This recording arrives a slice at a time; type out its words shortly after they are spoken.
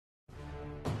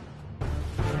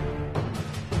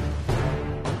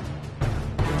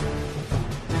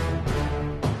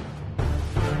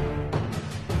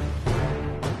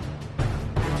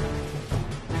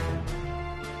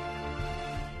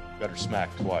better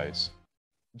smack twice.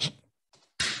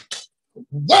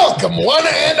 Welcome, one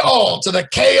and all, to the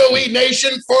K.O.E.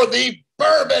 Nation for the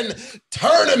Bourbon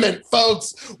Tournament,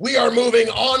 folks. We are moving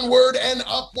onward and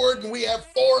upward, and we have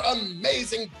 4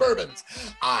 amazing bourbons.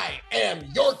 I am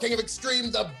your king of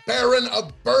extreme, the Baron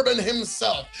of Bourbon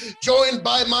himself, joined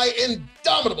by my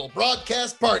indomitable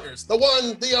broadcast partners, the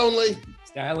one, the only,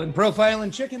 Style and Profile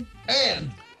and Chicken,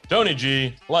 and Tony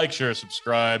G. Like, share,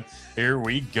 subscribe. Here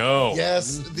we go.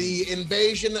 yes, the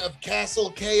invasion of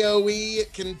Castle K.O.E.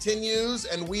 continues,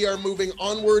 and we are moving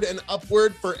onward and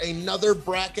upward for another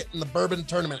bracket in the Bourbon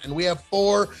Tournament. And we have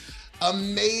 4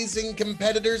 amazing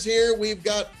competitors here. We've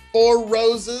got 4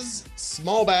 Roses,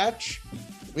 small batch.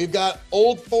 We've got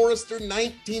Old Forester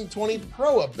 1920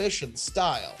 Prohibition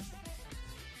style.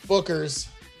 Booker's,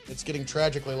 it's getting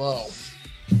tragically low.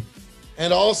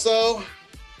 And also,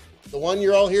 the one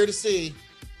you're all here to see,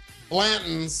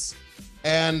 Blanton's,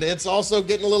 and it's also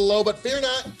getting a little low, but fear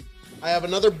not, I have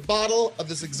another bottle of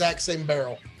this exact same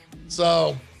barrel.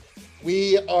 So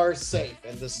we are safe,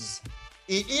 and this is,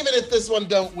 even if this one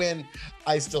don't win,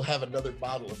 I still have another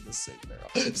bottle of this same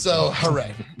barrel. So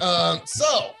hooray.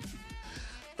 So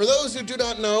for those who do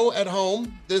not know at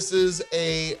home, this is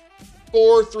a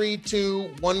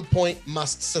 4-3-2 1-point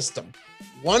must system.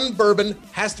 One bourbon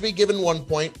has to be given 1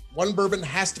 point. One bourbon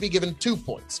has to be given 2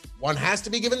 points. One has to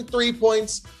be given 3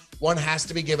 points. One has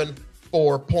to be given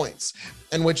 4 points.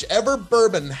 And whichever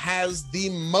bourbon has the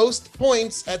most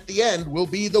points at the end will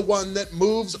be the one that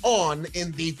moves on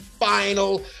in the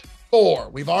final 4.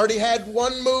 We've already had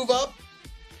one move up,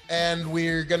 and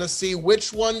we're going to see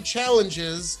which one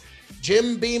challenges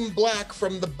Jim Beam Black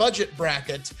from the budget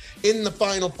bracket in the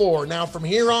final 4. Now, from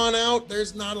here on out,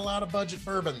 there's not a lot of budget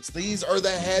bourbons. These are the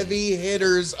heavy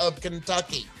hitters of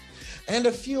Kentucky and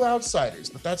a few outsiders,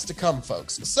 but that's to come,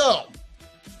 folks. So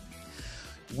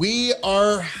we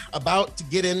are about to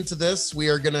get into this. We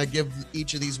are going to give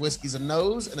each of these whiskeys a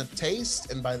nose and a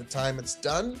taste, and by the time it's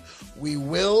done, we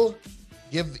will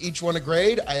give each one a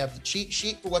grade. I have the cheat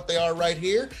sheet for what they are right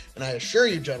here, and I assure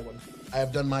you, gentlemen, I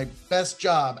have done my best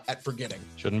job at forgetting.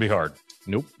 Shouldn't be hard.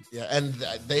 Nope. Yeah, and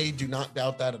they do not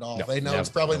doubt that at all. No, they know it's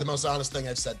probably the most honest thing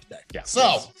I've said today. Yeah.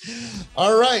 So,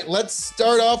 all right, let's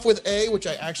start off with A, which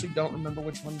I actually don't remember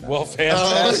which one. Well,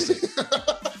 fantastic.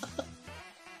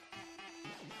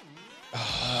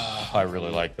 I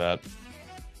really like that.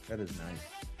 that is nice.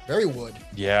 Very wood.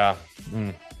 Yeah.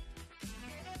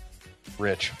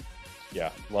 Rich.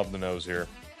 Yeah. Love the nose here.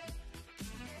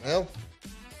 Well,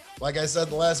 like I said in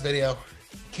the last video,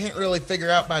 can't really figure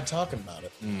out by talking about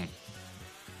it.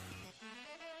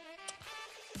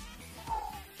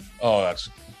 Oh, that's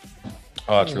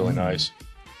really nice.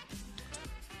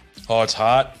 Oh, it's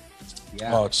hot.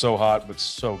 Yeah, Oh, it's so hot, but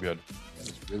so good. that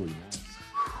is really nice.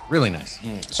 Really nice.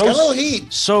 So Got a little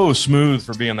heat. So smooth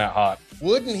for being that hot.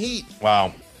 Wood and heat.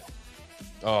 Wow.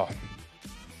 Oh,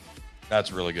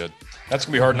 that's really good. That's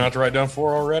gonna be hard not to write down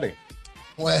 4 already.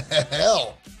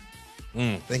 Well,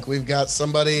 I think we've got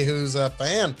somebody who's a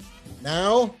fan.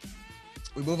 Now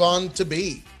we move on to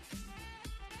B.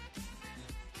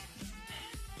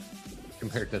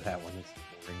 Compared to that one, it's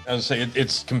boring. I was saying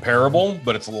it's comparable,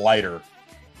 but it's lighter.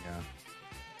 Yeah,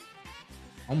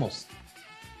 almost.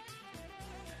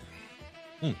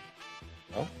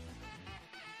 Oh.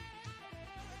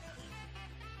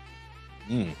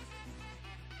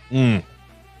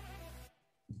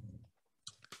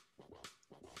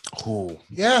 Ooh.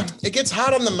 Yeah, it gets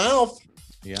hot on the mouth.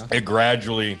 Yeah, It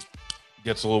gradually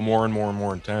gets a little more and more and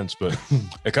more intense, but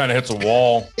it kind of hits a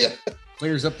wall.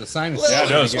 clears up the sinus. Yeah, it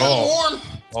does. Little Oh. warm.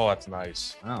 Oh, that's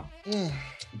nice. Wow. Yeah,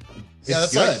 It's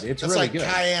that's good. like It's that's really like good.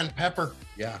 cayenne pepper.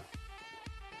 Yeah.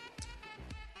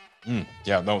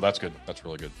 Yeah, no, that's good. That's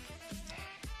really good.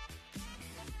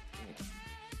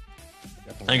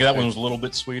 I think that one was a little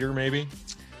bit sweeter, maybe.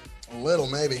 A little,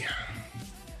 maybe.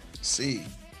 C.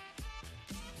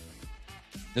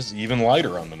 This is even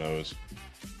lighter on the nose.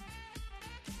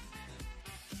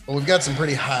 Well, we've got some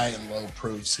pretty high and low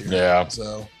proofs here. Yeah.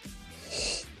 So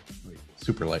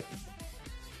Super light.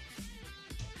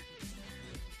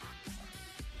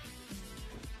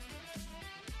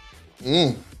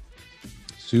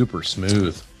 Super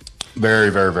smooth. Very,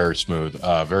 very, very smooth.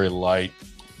 Very light.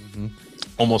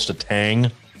 Almost a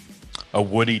tang, a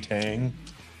woody tang.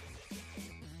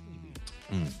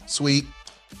 sweet.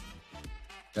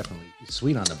 Definitely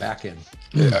sweet on the back end.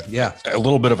 Yeah. Yeah. A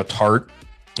little bit of a tart,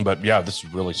 but yeah, this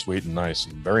is really sweet and nice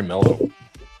and very mellow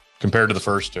compared to the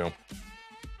first 2.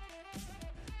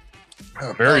 Oh,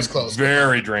 that Very was close.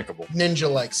 very drinkable.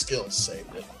 Ninja-like skills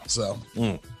saved it. So,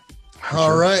 Mm.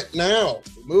 all right, now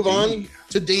move on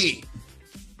to D.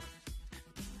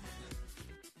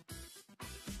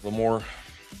 A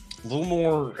little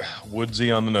more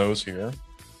woodsy on the nose here,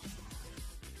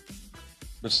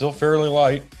 but still fairly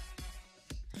light.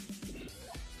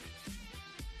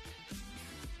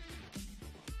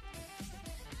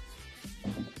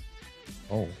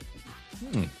 Oh,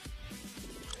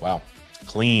 Wow,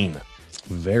 clean.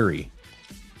 very.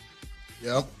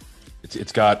 Yep.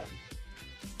 It's got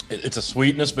it's a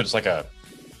sweetness, but it's like a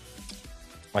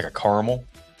caramel.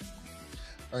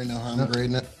 I already know how I'm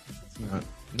grading it.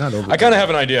 Not over. I kind of have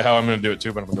an idea how I'm going to do it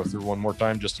too, but I'm going to go through one more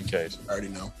time just in case. I already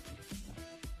know.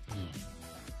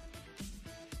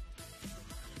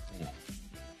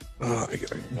 I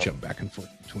gotta jump back and forth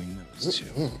between those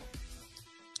two.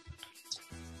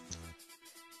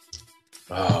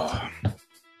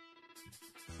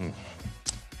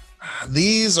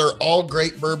 These are all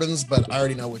great bourbons, but I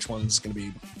already know which one's going to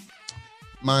be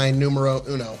my numero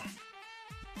uno.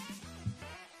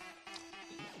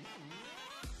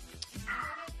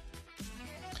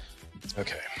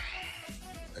 Okay.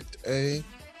 Back to A.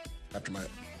 After my.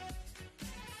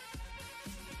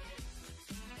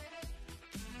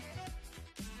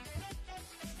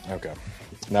 Okay.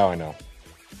 Now I know.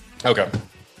 Okay.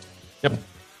 Yep.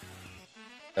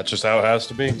 That's just how it has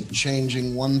to be.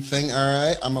 Changing one thing. All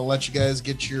right, I'm gonna let you guys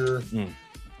get your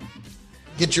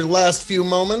last few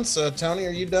moments. Tony,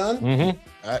 are you done?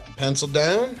 Mm-hmm. All right, pencil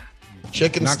down.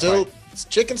 Chicken Not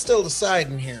still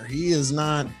deciding here. He is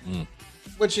not,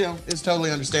 which is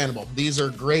totally understandable. These are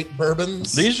great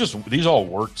bourbons. These all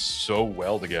worked so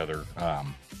well together.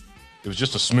 It was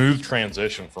just a smooth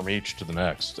transition from each to the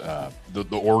next. The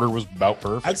order was about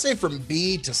perfect. I'd say from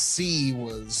B to C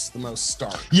was the most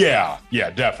stark. Yeah,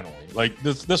 definitely. Like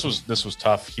this was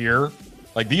tough here.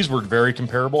 Like these were very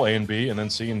comparable, A and B, and then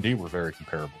C and D were very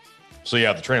comparable. So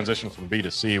yeah, the transition from B to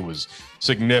C was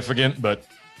significant, but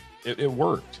it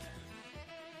worked.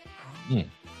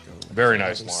 Very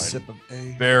nice Another line. sip of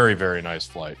A. Very, very nice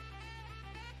flight.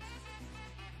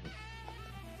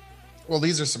 Well,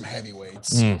 these are some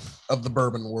heavyweights of the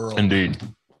bourbon world. Indeed.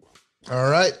 All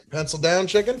right, pencil down,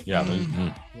 chicken. Yeah.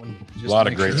 Just A lot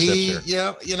of make great sure- sips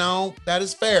here. Yeah, that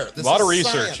is fair. This A lot is of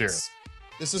research science.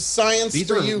 This is science These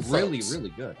for are you really, folks. really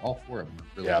good. All four of them are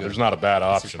really Yeah, good. there's not a bad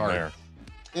This is option hard. there.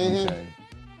 Mhm. Okay.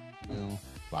 Well,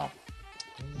 Wow.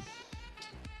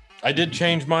 I did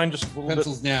change mine just a little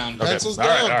pencils down. bit. Okay. Pencils All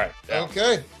right, down. all right. Yeah.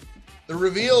 Okay. The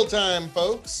reveal time,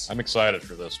 folks. I'm excited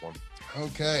for this one.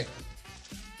 Okay.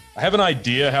 I have an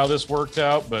idea how this worked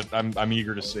out, but I'm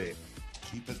eager to see.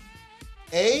 Keep it.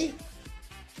 A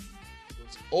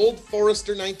was Old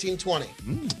Forester 1920.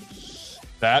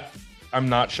 That I'm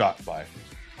not shocked by.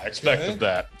 I expected Okay.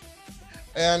 that.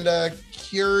 And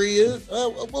curious.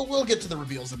 We'll get to the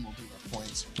reveals and we'll do our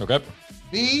points. Okay.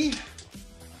 B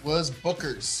was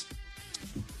Booker's.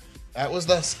 That was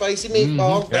the spicy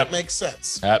meatball. That Yep. makes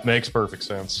sense. That makes perfect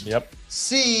sense. Yep.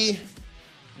 C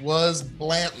was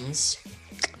Blanton's.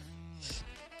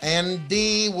 And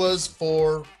D was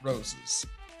Four Roses.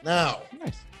 Now,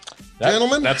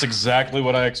 gentlemen, That's exactly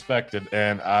what I expected,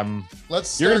 and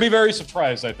let's you're start. gonna be very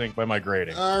surprised, I think, by my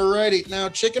grading. Alrighty. Now,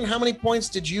 Chicken, how many points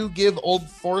did you give Old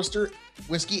Forester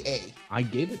Whiskey A? I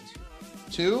gave it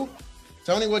 2?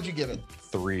 Tony, what'd you give it?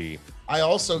 3. I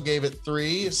also gave it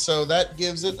 3, so that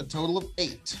gives it a total of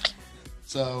 8.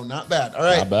 So not bad. All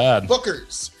right. Not bad.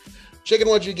 Booker's. Chicken,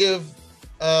 what'd you give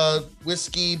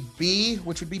Whiskey B,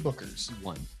 which would be Booker's?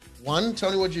 1. 1.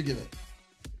 Tony, what'd you give it?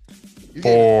 You gave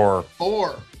it 4.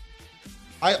 4.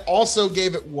 I also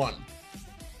gave it 1.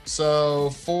 So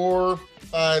 4,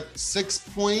 5, 6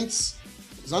 points.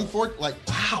 It's unfortunate. Like,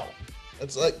 wow.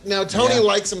 It's like, now Tony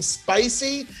likes them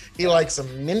spicy. He likes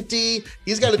them minty.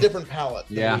 He's got a different palate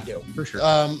than we do. for sure.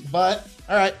 But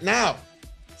all right, now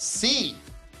C,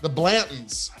 the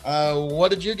Blantons. What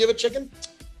did you give it, Chicken?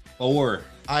 4.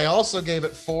 I also gave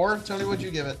it 4. Tony, what'd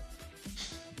you give it?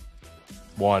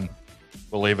 1.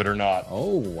 Believe it or not.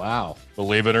 Oh, wow.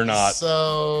 Believe it or not.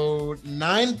 So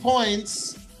 9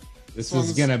 points. This one's-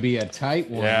 is going to be a tight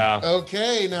one. Yeah.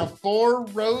 Okay, now Four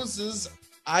Roses.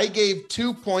 I gave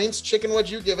 2 points. Chicken, what'd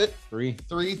you give it? 3.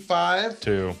 3, 5.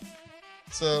 2.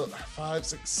 So 5,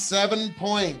 6, 7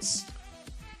 points.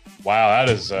 Wow, that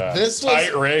is a This was-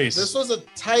 tight race. This was a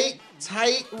tight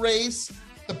race.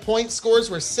 The point scores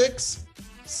were 6,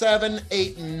 7,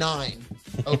 8, and 9.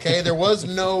 Okay, there was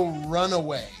no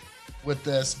runaway with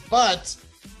this, but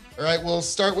all right, we'll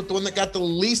start with the one that got the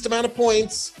least amount of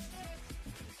points.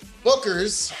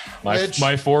 Bookers, my which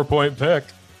 4-point pick.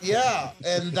 yeah,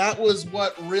 and that was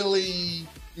what really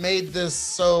made this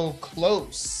so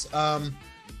close.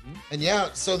 And yeah,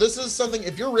 so this is something,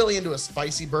 if you're really into a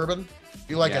spicy bourbon, if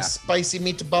you like Yeah. a spicy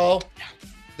meatball,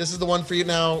 this is the one for you.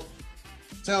 Now,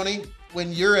 Tony,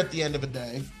 when you're at the end of a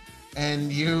day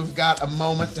and you've got a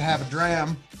moment to have a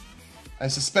dram, I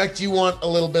suspect you want a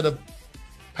little bit of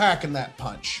packing that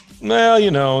punch.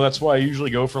 Well, that's why I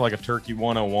usually go for like a turkey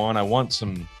 101. I want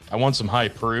some high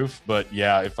proof, but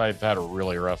yeah, if I've had a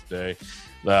really rough day,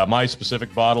 my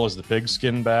specific bottle is the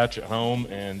pigskin batch at home,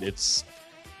 and it's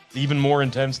even more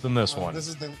intense than this one. This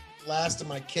is the last of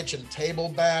my kitchen table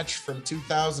batch from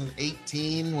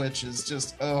 2018, which is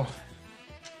just, it'll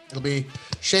be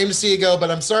shame to see you go,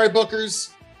 but I'm sorry, Bookers.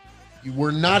 You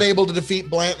were not able to defeat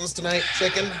Blanton's tonight,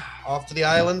 Chicken. Off to the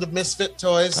island of misfit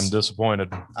toys. I'm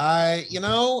disappointed. I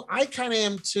kind of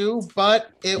am too,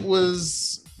 but it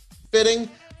was fitting.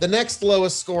 The next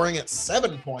lowest scoring at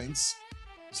 7 points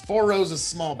was Four Roses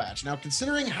small batch. Now,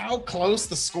 considering how close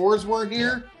the scores were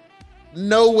here,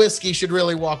 no whiskey should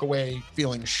really walk away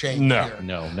feeling shame.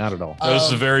 No, not at all. This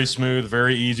is a very smooth,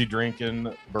 very easy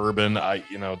drinking bourbon.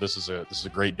 This is a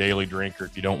great daily drinker.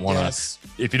 If you don't want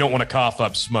to cough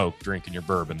up smoke drinking your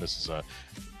bourbon, this is a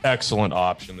excellent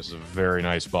option. This is a very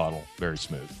nice bottle, very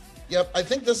smooth. Yep, I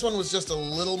think this one was just a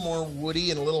little more woody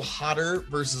and a little hotter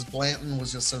versus Blanton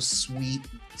was just so sweet,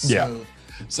 smooth. Yeah.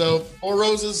 So Four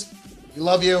Roses, we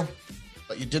love you,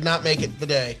 but you did not make it the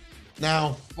day.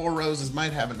 Now, Four Roses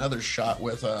might have another shot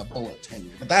with a bullet tenure,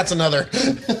 but that's another.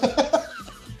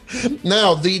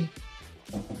 Now, the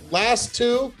last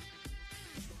two,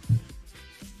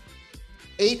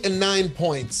 8 and 9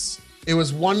 points. It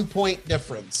was 1 point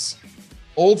difference.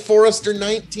 Old Forester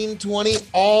 1920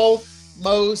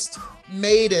 almost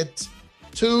made it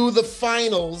to the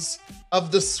finals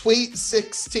of the Sweet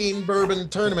 16 Bourbon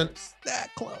Tournament. That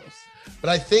close.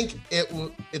 But I think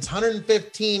it's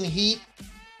 115 heat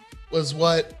was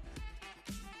what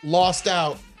lost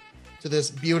out to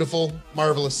this beautiful,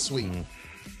 marvelous sweet.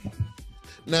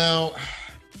 Now,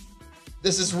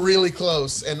 this is really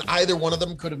close, and either one of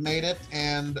them could have made it,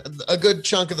 and a good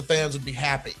chunk of the fans would be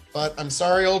happy. But I'm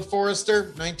sorry, Old Forester,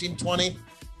 1920,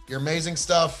 you're amazing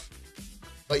stuff,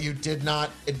 but you did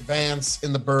not advance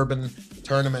in the bourbon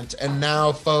tournament. And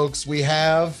now, folks,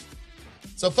 it's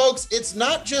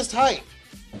not just hype.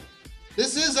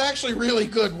 This is actually really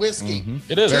good whiskey.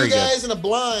 Mm-hmm. It is. Two guys in a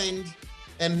blind,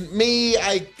 and me,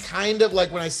 I kind of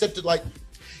like when I sipped it, like,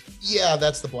 yeah,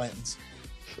 that's the Blantons.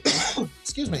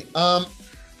 Excuse me.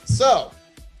 So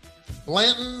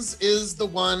Blanton's is the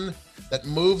one that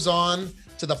moves on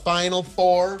to the final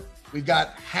four. We've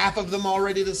got half of them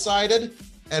already decided,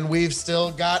 and we've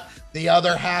still got the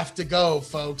other half to go,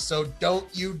 folks. So don't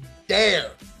you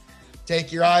dare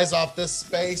take your eyes off this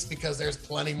space, because there's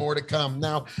plenty more to come.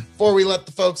 Now, before we let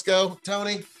the folks go,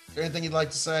 Tony, is there anything you'd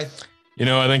like to say?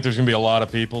 I think there's going to be a lot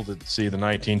of people that see the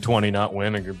 1920 not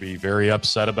win and going to be very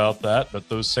upset about that. But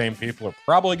those same people are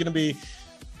probably going to be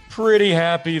pretty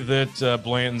happy that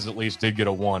Blanton's at least did get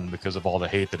a 1 because of all the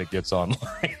hate that it gets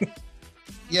online.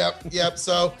 Yep.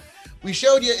 So we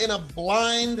showed you in a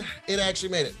blind. It actually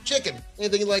made it. Chicken,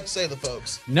 anything you'd like to say to the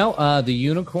folks? No, the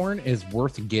unicorn is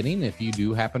worth getting if you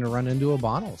do happen to run into a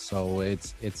bottle. So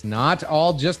it's not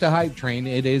all just a hype train.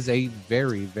 It is a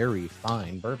very, very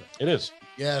fine bourbon. It is.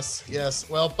 Yes.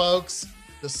 Well, folks,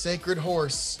 the sacred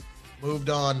horse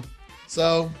moved on.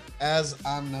 So, as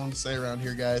I'm known to say around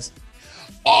here, guys,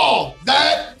 all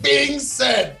that being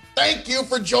said, thank you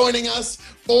for joining us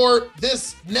for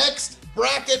this next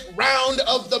bracket round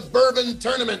of the bourbon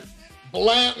tournament.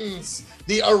 Blanton's,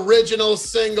 the original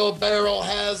single barrel,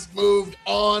 has moved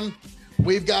on.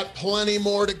 We've got plenty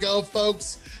more to go,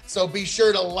 folks. So be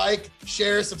sure to like,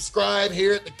 share, subscribe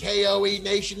here at the K.O.E.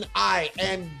 Nation. I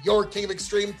am your King of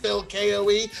Extreme, Phil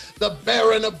K.O.E., the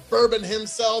Baron of Bourbon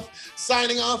himself,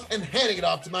 signing off and handing it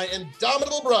off to my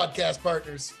indomitable broadcast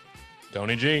partners.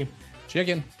 Tony G.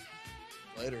 Chicken.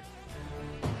 Later.